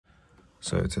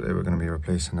So today we're going to be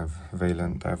replacing a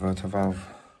Vaillant diverter valve.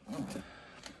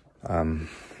 I'm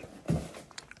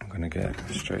going to get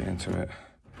straight into it.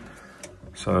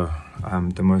 So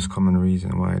the most common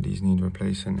reason why these need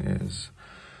replacing is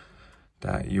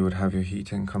that you would have your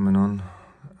heating coming on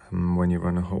when you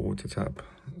run a hot water tap.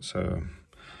 So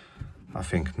I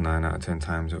think 9 out of 10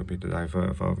 times it would be the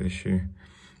diverter valve issue.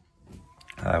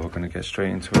 We're going to get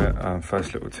straight into it.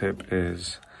 First little tip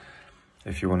is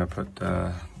if you want to put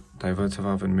the diverter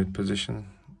valve in mid position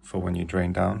for when you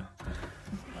drain down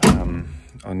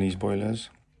on these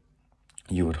boilers,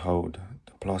 you would hold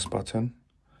the plus button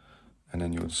and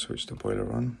then you would switch the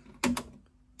boiler on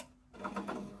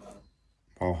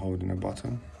while holding the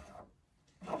button,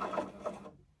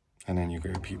 and then you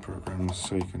go P programs,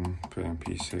 so you can put in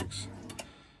P6,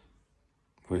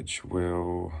 which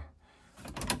will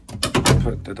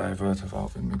put the diverter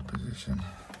valve in mid position.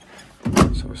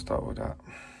 So we'll start with that.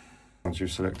 Once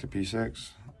you've selected P6,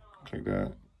 click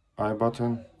the I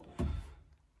button.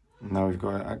 Now we've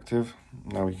got it active.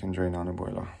 Now we can drain down the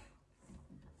boiler.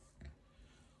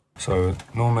 So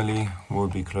normally we'll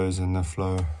be closing the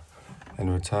flow in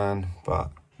return,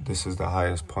 but this is the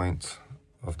highest point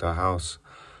of the house.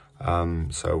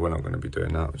 So we're not going to be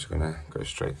doing that. We're just going to go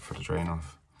straight for the drain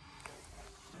off.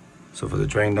 So for the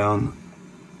drain down,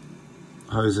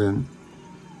 hose in,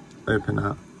 open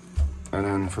that. And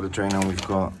then for the drain on, we've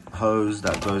got hose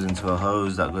that goes into a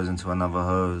hose that goes into another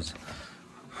hose.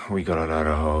 We got a lot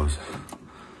of hose.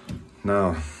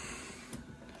 Now,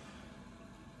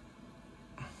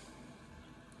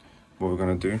 what we're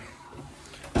gonna do,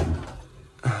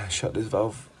 shut this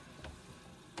valve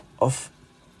off.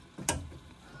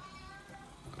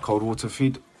 Cold water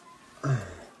feed.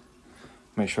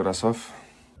 Make sure that's off.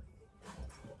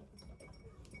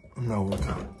 No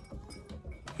water.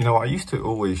 You know what, I used to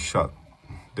always shut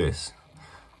this.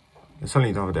 It's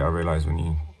only the other day I realized when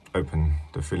you open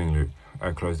the filling loop,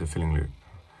 close the filling loop,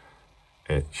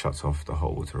 it shuts off the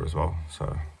hot water as well.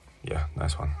 So yeah,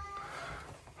 nice one.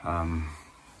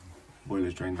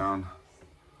 Boiler's drained down.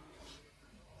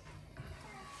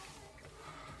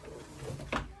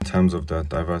 In terms of the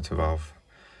diverter valve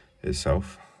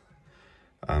itself,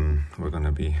 we're going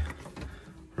to be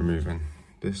removing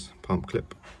this pump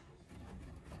clip.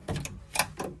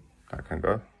 That can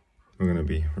go. We're going to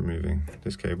be removing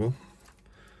this cable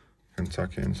and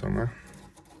tuck it in somewhere.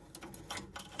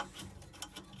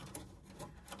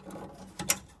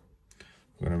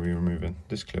 We're going to be removing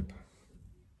this clip,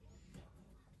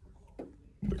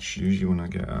 which usually when I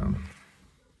get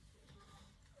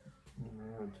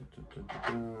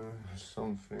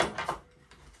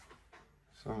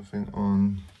something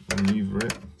on the lever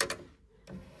it.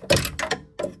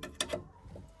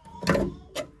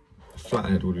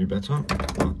 Flathead would be better,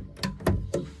 but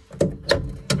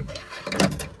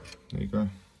there you go.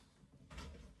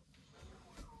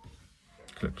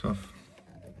 Clipped off.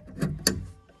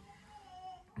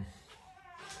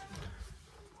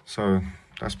 So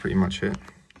that's pretty much it.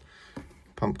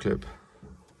 Pump clip,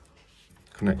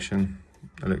 connection,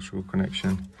 electrical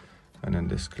connection, and then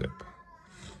this clip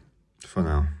for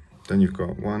now. Then you've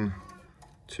got 1,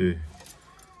 2,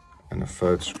 and a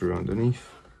third screw underneath.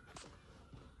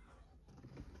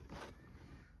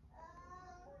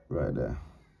 Right there.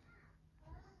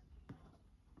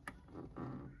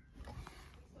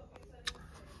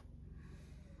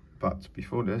 But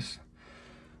before this,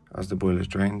 as the boiler's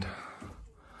drained,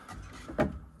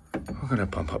 we're gonna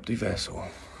pump up the vessel.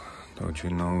 Don't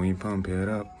you know we pump it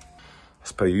up?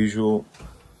 As per usual,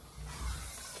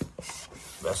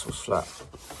 vessel's flat.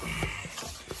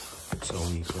 So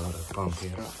we gotta pump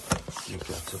it up. You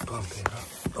got to pump it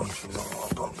up. Don't you know I'll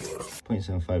pump it up?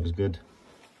 0.75 is good.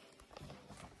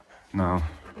 Now,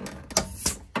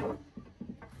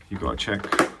 you gotta check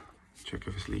if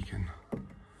it's leaking.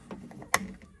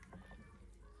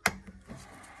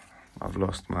 I've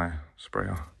lost my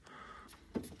sprayer.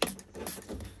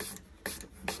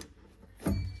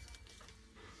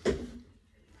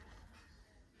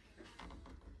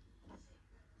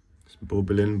 It's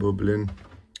bubbling, bubbling.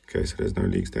 Okay, so there's no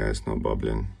leaks there, it's not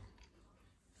bubbling.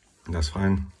 That's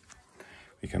fine.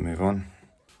 We can move on.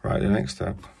 Right, the next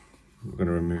step, we're going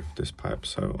to remove this pipe.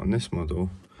 So on this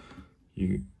model,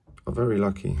 you are very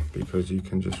lucky because you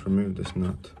can just remove this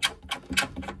nut,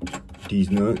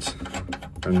 these nuts,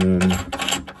 and then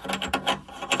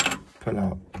pull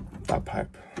out that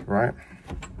pipe, right?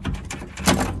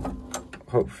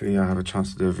 Hopefully I have a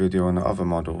chance to do a video on the other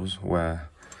models where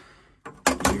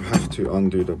you have to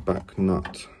undo the back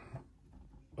nut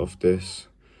of this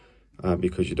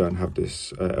because you don't have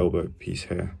this elbow piece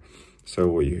here. So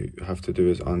what you have to do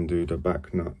is undo the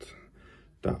back nut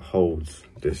that holds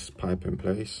this pipe in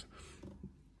place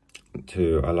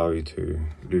to allow you to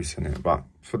loosen it. But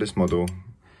for this model,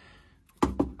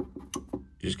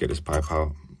 you just get this pipe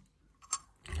out.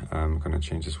 I'm gonna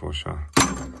change this washer.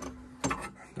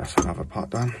 That's another part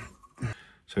done.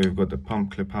 So we've got the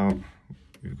pump clip out,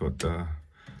 we've got the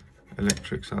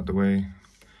electrics out the way,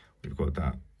 we've got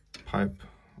that pipe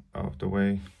out of the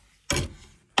way.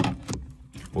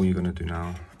 All you're gonna do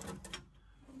now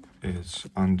is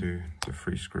undo the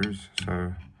 3 screws.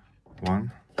 So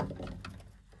one,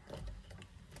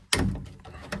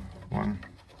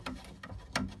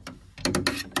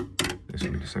 this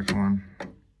will be the second one,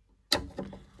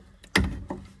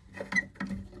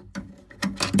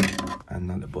 and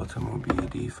then the bottom will be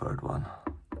the third one.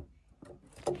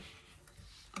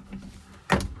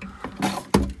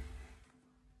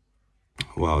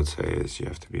 What I would say is you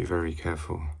have to be very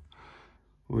careful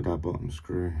with that bottom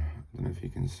screw. I don't know if you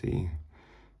can see,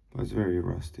 but it's very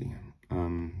rusty.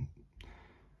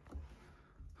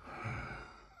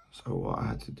 So what I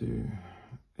had to do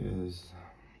is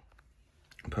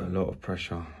put a lot of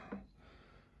pressure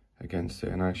against it,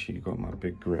 and I actually got my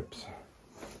big grips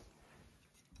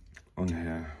on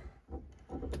here,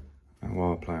 and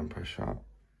while applying pressure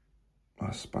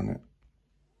I spun it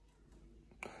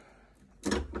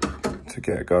to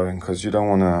get it going, because you don't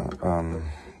want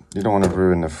to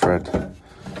ruin the thread,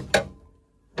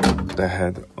 the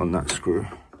head on that screw.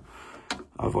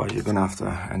 Otherwise you're gonna have to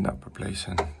end up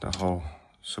replacing the whole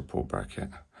support bracket,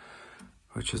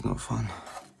 which is not fun.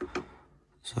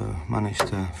 So managed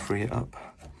to free it up.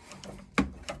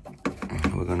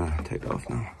 We're gonna take it off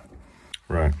now.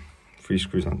 Right, 3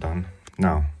 screws are done.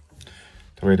 Now,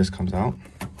 the way this comes out,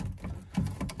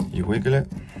 you wiggle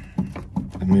it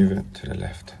and move it to the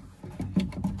left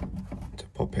to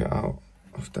pop it out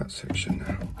of that section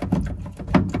there.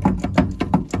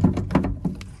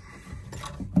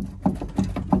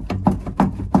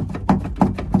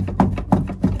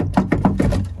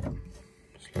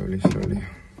 Slowly.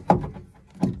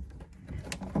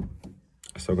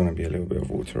 Still going to be a little bit of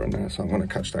water in there, so I'm going to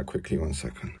catch that quickly. 1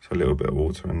 second. So a little bit of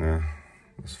water in there,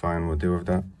 that's fine, we'll deal with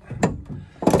that.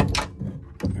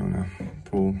 You want to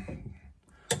pull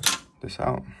this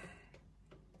out,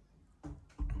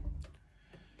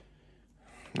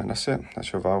 and that's it,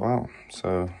 that's your valve out.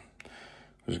 So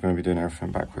we're just going to be doing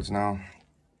everything backwards now.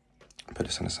 Put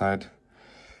this on the side.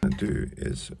 What I'm going to do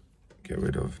is get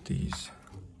rid of these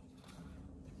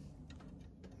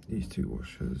 2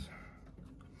 washers.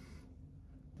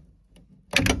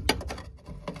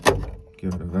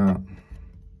 Get rid of that.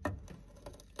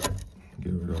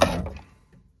 Get rid of that.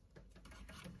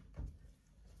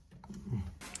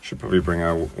 Should probably bring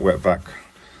our wet vac.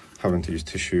 Having to use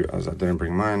tissue as I didn't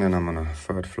bring mine, and I'm on a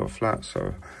 3rd floor flat,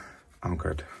 so I'm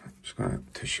good. Just gonna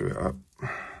tissue it up.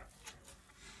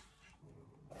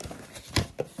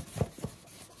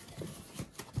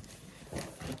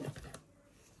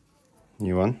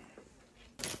 New one.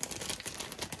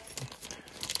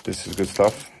 This is good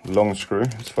stuff. Long screw,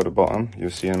 it's for the bottom, you'll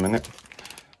see in a minute.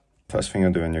 First thing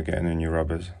you're doing, you're getting the new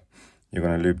rubbers. You're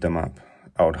gonna lube them up.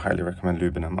 I would highly recommend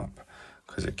lubing them up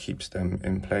because it keeps them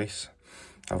in place.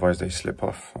 Otherwise they slip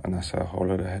off, and that's a whole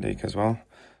lot of headache as well.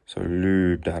 So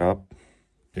lube that up.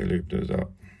 You lube those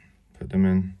up, put them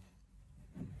in.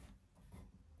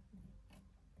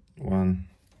 1.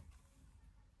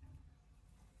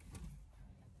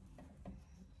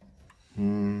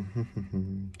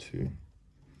 2.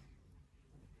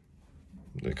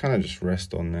 They kind of just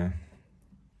rest on there.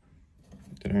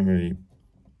 They don't really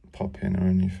pop in or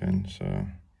anything, so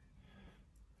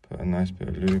put a nice bit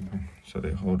of lube so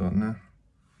they hold on there.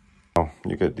 Now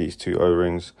you get these 2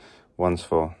 O-rings. One's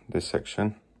for this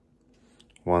section,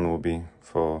 one will be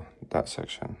for that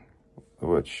section,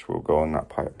 which will go on that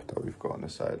pipe that we've got on the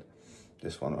side.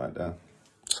 This one right there.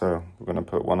 So we're gonna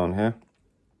put one on here.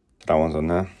 That one's on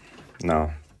there.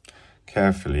 Now,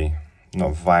 carefully,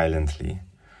 not violently,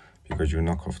 because you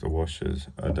knock off the washers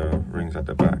or the rings at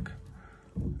the back.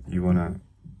 You wanna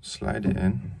slide it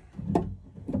in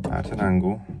at an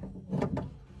angle,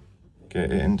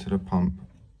 get it into the pump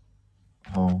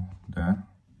hole there,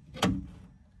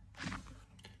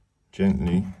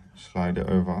 gently slide it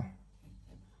over,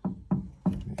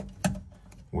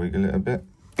 wiggle it a bit,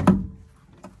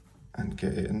 and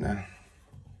get it in there.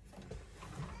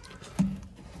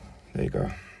 There you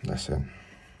go, that's it.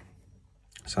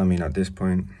 So I mean, at this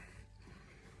point,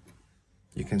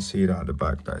 you can see that at the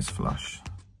back that is flush.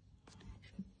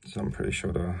 So I'm pretty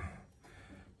sure the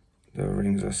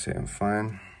rings are sitting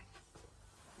fine.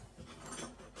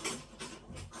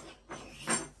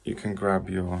 You can grab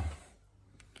your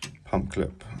pump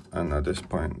clip And at this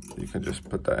point, you can just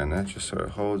put that in there just so it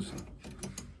holds.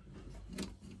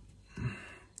 I'm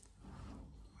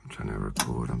trying to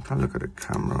record. I'm trying to look at the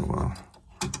camera while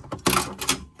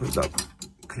put that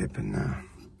clip in there.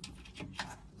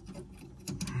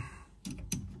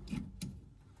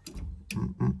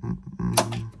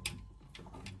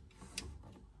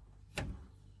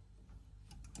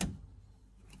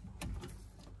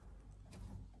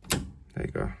 There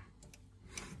you go.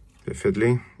 Bit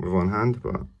fiddly with one hand,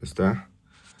 but it's there.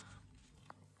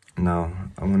 Now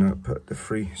I'm gonna put the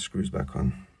 3 screws back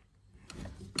on.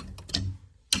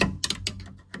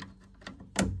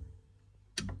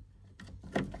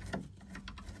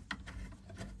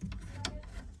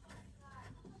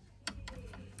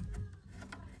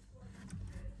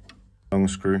 Long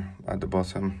screw at the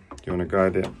bottom. You want to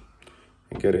guide it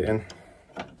and get it in.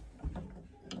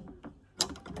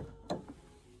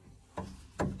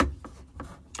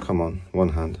 Come on, one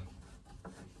hand.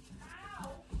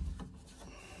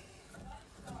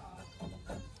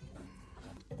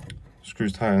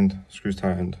 Screws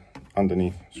tightened,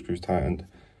 underneath, screws tightened,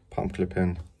 pump clip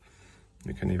in.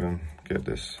 You can even get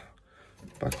this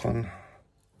back on.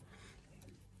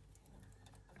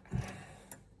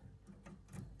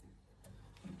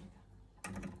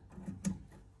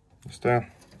 It's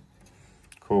there.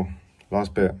 Cool.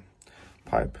 Last bit,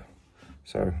 pipe.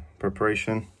 So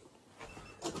preparation,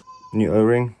 new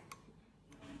O-ring,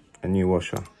 a new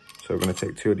washer. So we're going to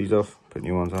take 2 of these off, put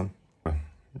new ones on.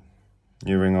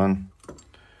 New ring on.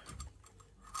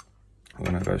 I'm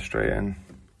going to go straight in.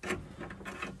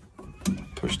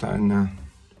 Push that in there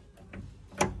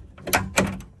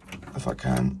if I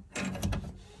can.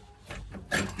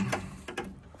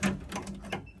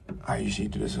 I usually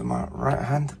do this with my right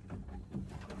hand.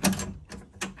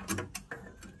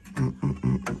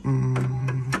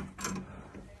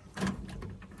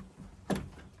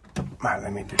 Right,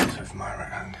 let me do this with my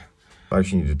right hand. I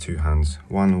actually needed 2 hands.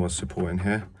 One was supporting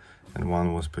here and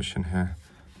one was pushing here.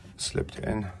 Slipped it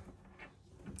in.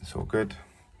 It's all good.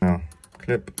 Now,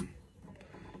 clip. You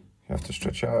have to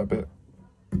stretch out a bit.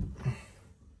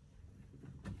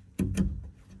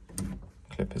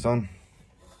 Clip is on.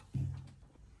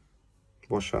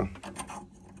 Washer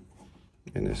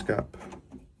in this gap.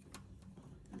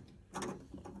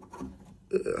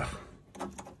 Ugh.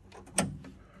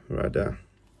 Right there.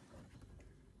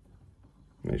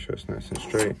 Make sure it's nice and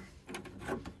straight.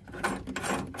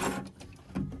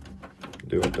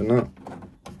 Do up the nut.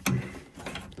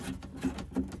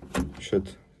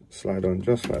 Should slide on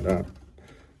just like that.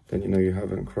 Then you know you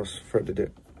haven't cross-threaded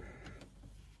it.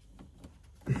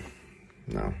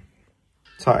 Now,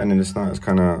 tightening this nut is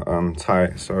kind of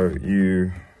tight, so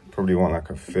you probably want like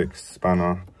a fixed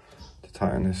spanner to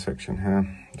tighten this section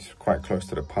here. It's quite close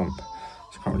to the pump,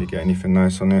 so can't really get anything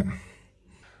nice on it.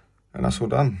 And that's all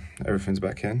done. Everything's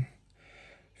back in.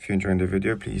 If you're enjoying the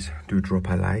video, please do drop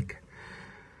a like.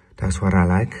 That's what I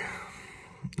like.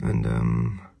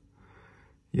 And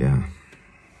yeah,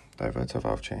 diverter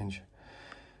valve change.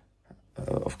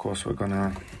 Of course, we're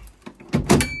gonna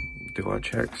do our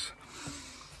checks.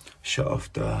 Shut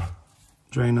off the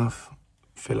drain off,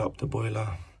 fill up the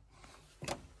boiler,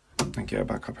 and get it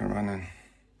back up and running.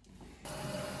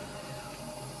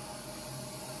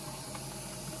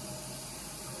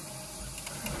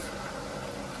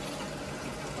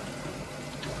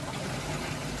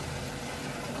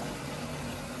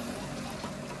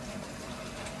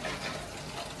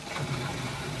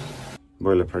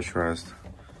 Boiler pressurized,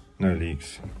 no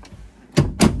leaks.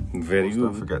 Very good.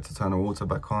 Don't forget to turn the water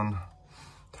back on,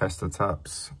 test the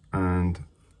taps, and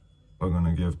we're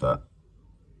gonna give that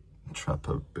trap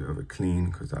a bit of a clean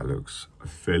because that looks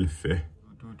filthy.